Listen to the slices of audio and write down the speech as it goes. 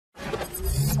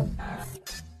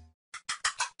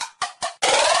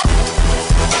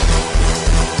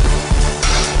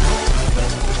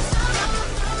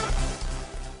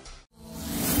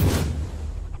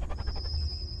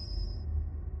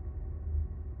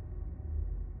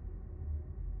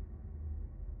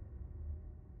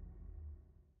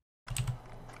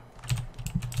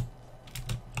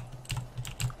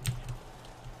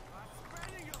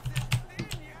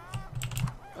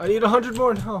I need 100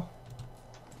 more now.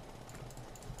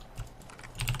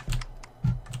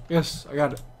 Yes, I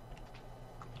got it.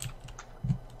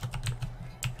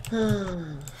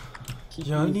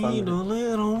 You need a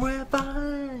little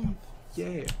revive.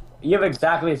 Yeah. You have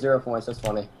exactly 0 points. That's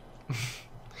funny.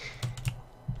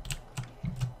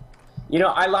 You know,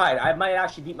 I lied. I might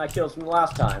actually beat my kills from the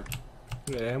last time.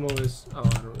 Yeah, ammo is. Oh, I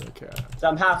don't really care. So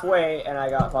I'm halfway, and I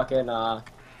got fucking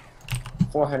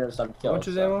 400 some kills. How much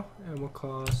is ammo? Ammo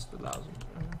cost 1,000.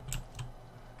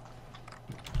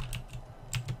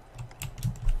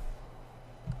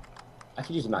 I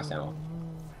could use max ammo.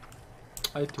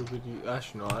 I too could use.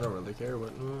 Actually, no, I don't really care,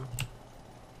 but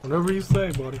whatever you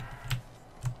say, buddy.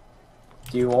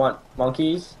 Do you want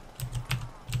monkeys?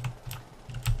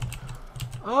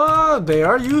 They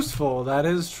are useful. That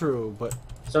is true, but.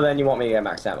 So then you want me to get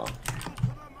max ammo?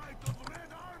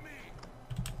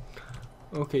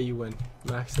 Okay, you win.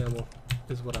 Max ammo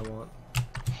is what I want.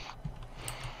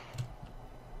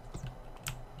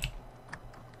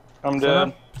 I'm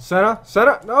dead. Senna,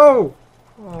 no!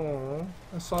 Oh,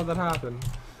 I saw that happen.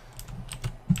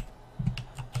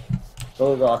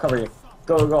 Go, I'll cover you.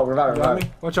 Go, revive, You got revive.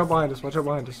 me? Watch out behind us. Watch out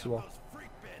behind us as well.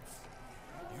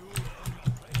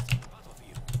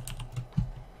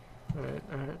 Alright.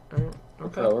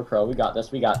 Okay. We're pro. We got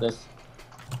this.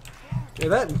 Yeah,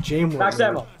 that James. Max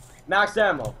ammo. Max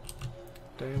ammo.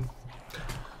 Damn.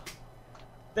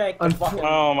 Thank you. Fucking.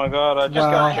 Oh my god, I just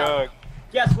got chugged.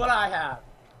 Guess what I have?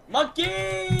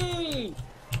 Monkey!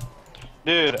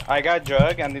 Dude, I got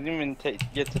drug and didn't even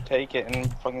get to take it,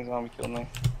 and fucking zombie killed me.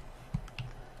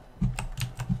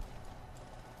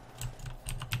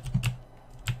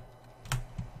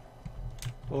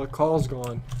 Well, the call's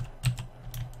gone.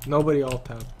 Nobody alt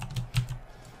tab.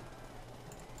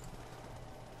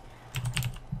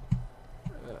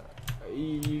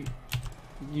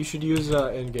 You should use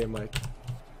in-game mic.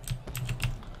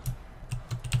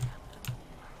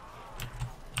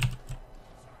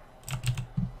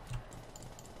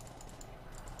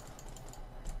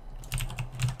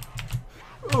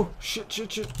 Oh shit.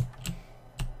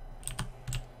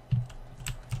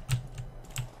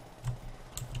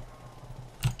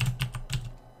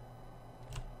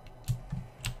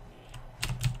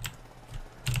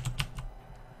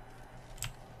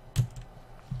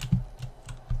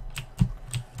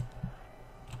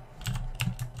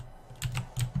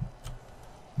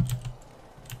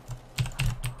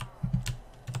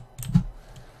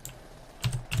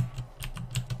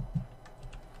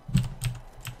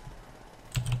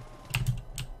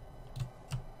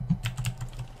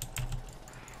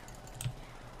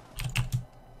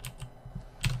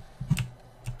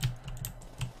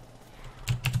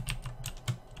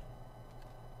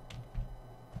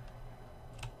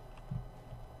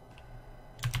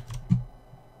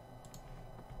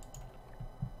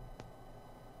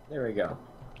 There we go.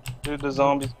 Dude, the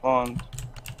zombie spawned.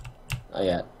 Not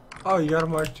yet. Oh, you got a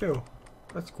mark too.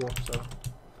 That's cool. So.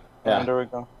 Yeah. There we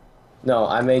go. No,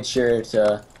 I made sure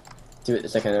to do it the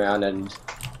second round, and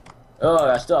oh,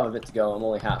 I still have a bit to go. I'm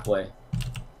only halfway.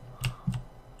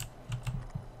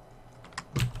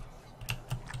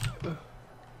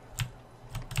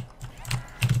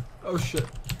 Oh shit.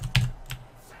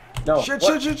 No. Shit.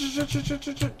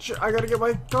 I gotta get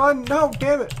my gun. No,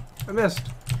 damn it. I missed.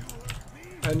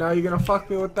 And now you're gonna fuck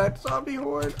me with that zombie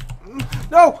horde.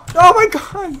 No! Oh my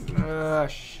god! Ah,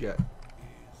 shit.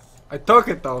 I took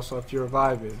it though, so if you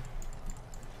revive me.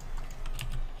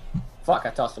 Fuck, I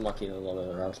tossed the monkey in a little bit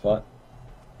of the wrong spot.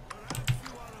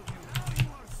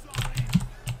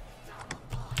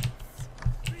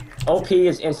 OP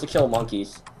is insta-kill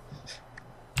monkeys.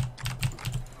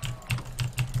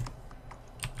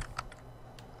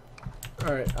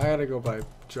 Alright, I gotta go buy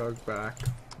Jug back.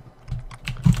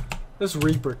 This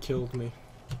Reaper killed me.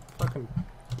 Fucking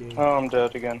game. Oh, I'm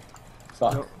dead again.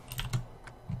 Fuck. Nope.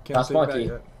 Can't That's take that monkey.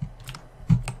 yet.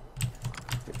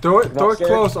 Throw it Not scared?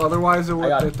 close, otherwise I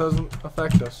got it doesn't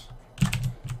affect us.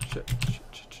 Shit.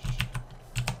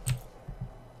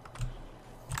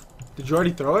 Did you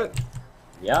already throw it?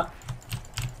 Yeah.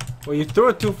 Well, you threw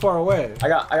it too far away. I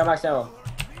got max ammo.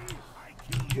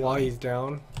 While he's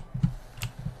down.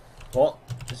 Well,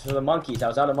 this is for the monkeys. I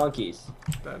was out of monkeys.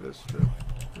 That is true.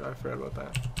 I forgot about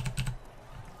that.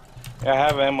 Yeah, I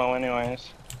have ammo anyways.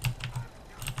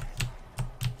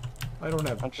 I don't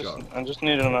have I jug. just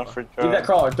need enough for Leave that drugs.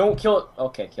 crawler. Don't kill it.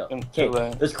 Okay, kill it. Don't Okay, kill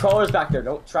it. there's crawlers back there.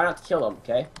 Don't try not to kill them.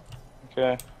 Okay.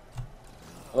 Okay.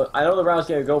 Well, I know the round's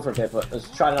gonna go for a bit, but let's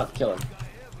try not to kill him.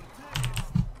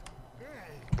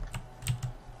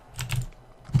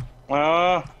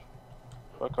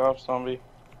 Fuck off, zombie.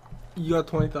 You got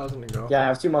 20,000 to go. Yeah, I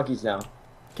have 2 monkeys now.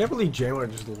 Can't believe Jailer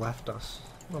just left us.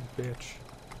 What a bitch.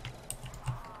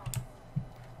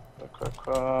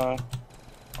 All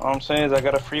I'm saying is I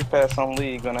got a free pass on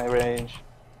League when I rage.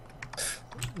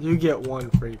 You get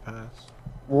 1 free pass.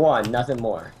 1, nothing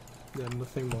more. Yeah,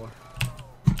 nothing more.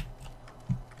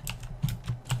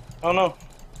 Oh no.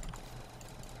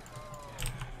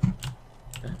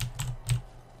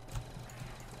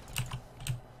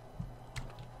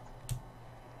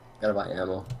 Gotta buy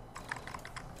ammo.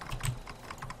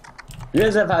 You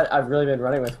guys I've really been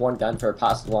running with 1 gun for a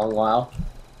past long while.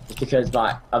 Just because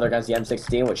my other gun's the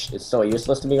M16, which is so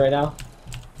useless to me right now.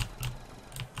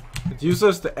 It's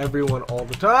useless to everyone all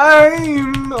the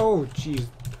time. Oh, jeez.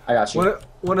 I got you.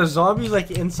 When a zombie's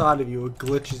like inside of you, it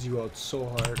glitches you out so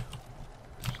hard.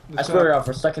 I swear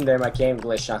for a second there, my game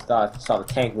glitched and I thought I saw the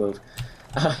tank move.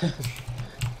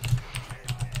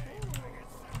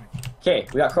 Okay,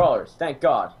 we got crawlers. Thank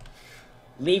God.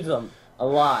 Leave them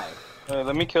alive.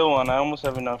 Let me kill one. I almost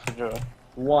have enough for Joe.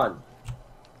 1.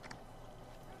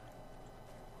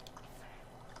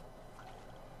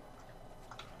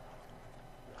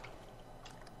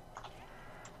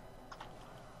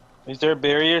 Is there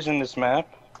barriers in this map?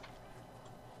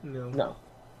 No. No.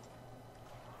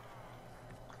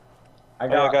 I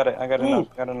got it. I got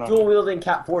enough. Got enough. Dual wielding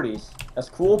Cat 40s. That's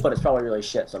cool, but it's probably really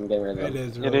shit, so I'm getting rid of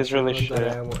them. It is really shit.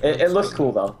 It looks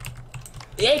cool though.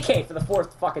 The AK for the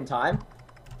 4th fucking time.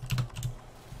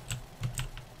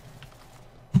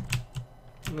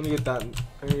 I'm gonna get that. I'm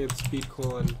gonna get speed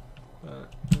cool and.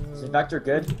 Is the Vector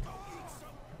good?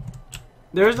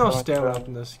 There is no Oh, stamina okay. up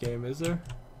in this game, is there?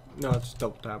 No, it's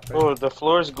double tap. Right? Oh, the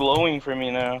floor is glowing for me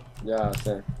now. Yeah,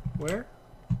 same. Where?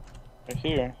 Right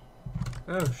here.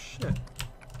 Oh shit.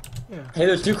 Yeah. Hey,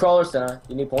 there's 2 crawlers center.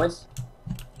 You need points?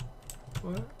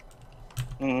 What?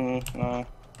 No.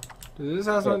 Does this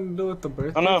have something to do with the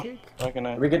birthday Oh no. cake? Fucking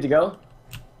Are we good to go?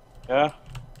 Yeah.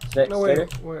 No, Skater?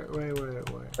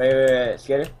 wait.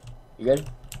 Skater? You good?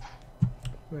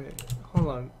 Wait, hold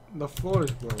on. The floor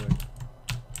is glowing.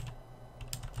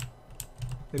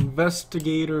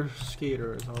 Investigator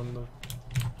Skater is on the.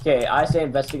 Okay, I say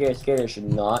Investigator Skater should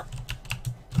not.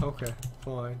 Okay,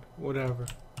 fine. Whatever.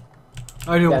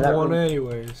 I didn't that want room-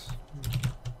 anyways.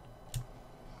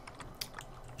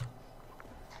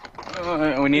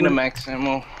 We need a max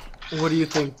ammo. What do you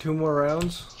think? 2 more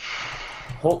rounds?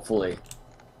 Hopefully.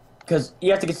 Because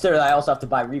you have to consider that I also have to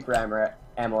buy Reaper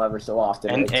ammo every so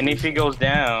often. And if he goes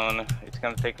down, it's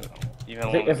gonna take even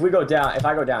longer. If I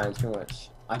go down, it's too much.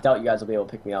 I doubt you guys will be able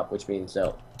to pick me up, which means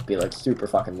it'll be like super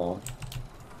fucking long.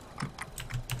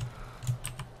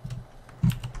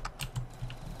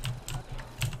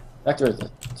 Vector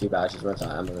isn't too bad, it just runs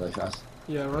out of ammo really fast.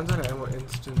 Yeah, it runs out of ammo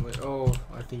instantly. Oh,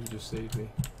 I think you just saved me.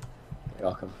 You're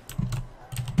welcome.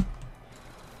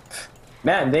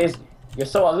 Man, you're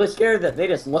so ugly scared that they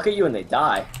just look at you and they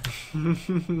die.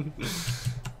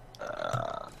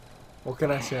 What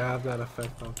can I say? I have that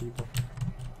effect on people.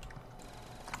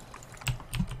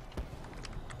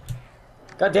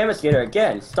 God damn it, Skater,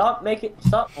 again. Stop.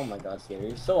 Oh my god, Skater,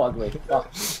 you're so ugly.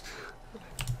 Fuck.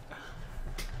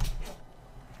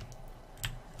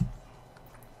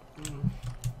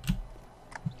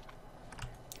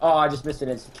 Oh, I just missed an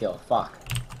instant kill. Fuck.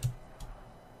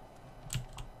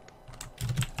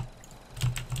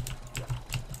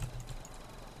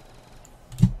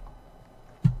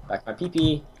 Back my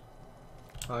PP.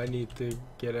 I need to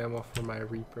get ammo for my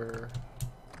Reaper.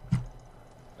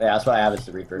 Yeah, that's what I have is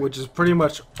the Reaper. Which is pretty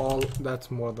much all.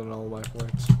 That's more than all my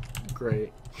points.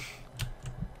 Great.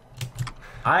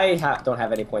 I don't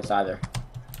have any points either.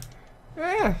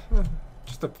 Eh,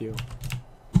 just a few.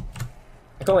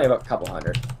 I can only have a couple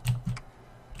hundred.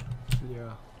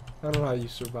 Yeah. I don't know how you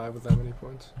survive with that many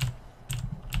points.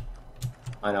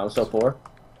 I know, I'm so poor.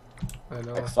 I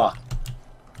know. Like, fuck.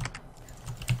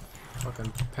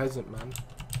 Fucking peasant, man.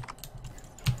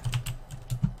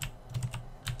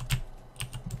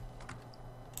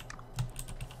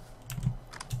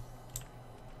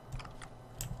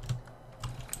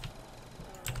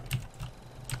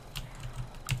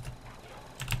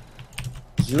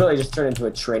 You really just turned into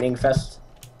a training fest.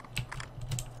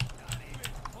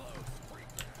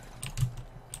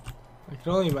 I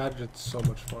can only imagine it's so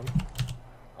much fun.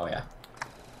 Oh yeah.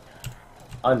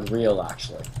 Unreal,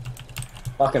 actually.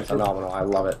 Fucking phenomenal. I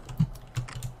love it.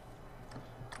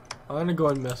 I'm gonna go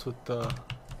and mess with the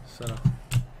setup.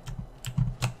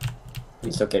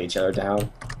 We still get each other down.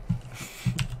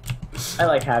 I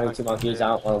like having 2 monkeys. I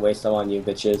don't want to waste them on you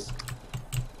bitches.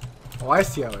 Oh, I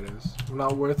see how it is. I'm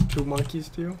not worth 2 monkeys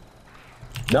to you?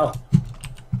 No.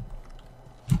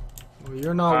 Well,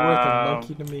 you're not worth a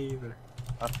monkey to me either.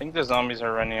 I think the zombies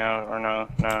are running out, or no?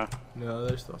 No. No,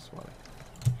 they're still spawning.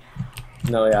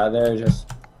 No, yeah, they're just...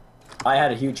 I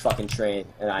had a huge fucking train,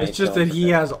 and I... It's just that he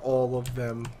has all of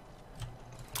them.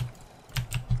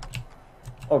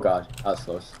 Oh god, that was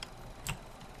close.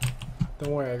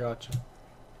 Don't worry, I got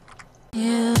you.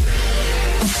 Yeah.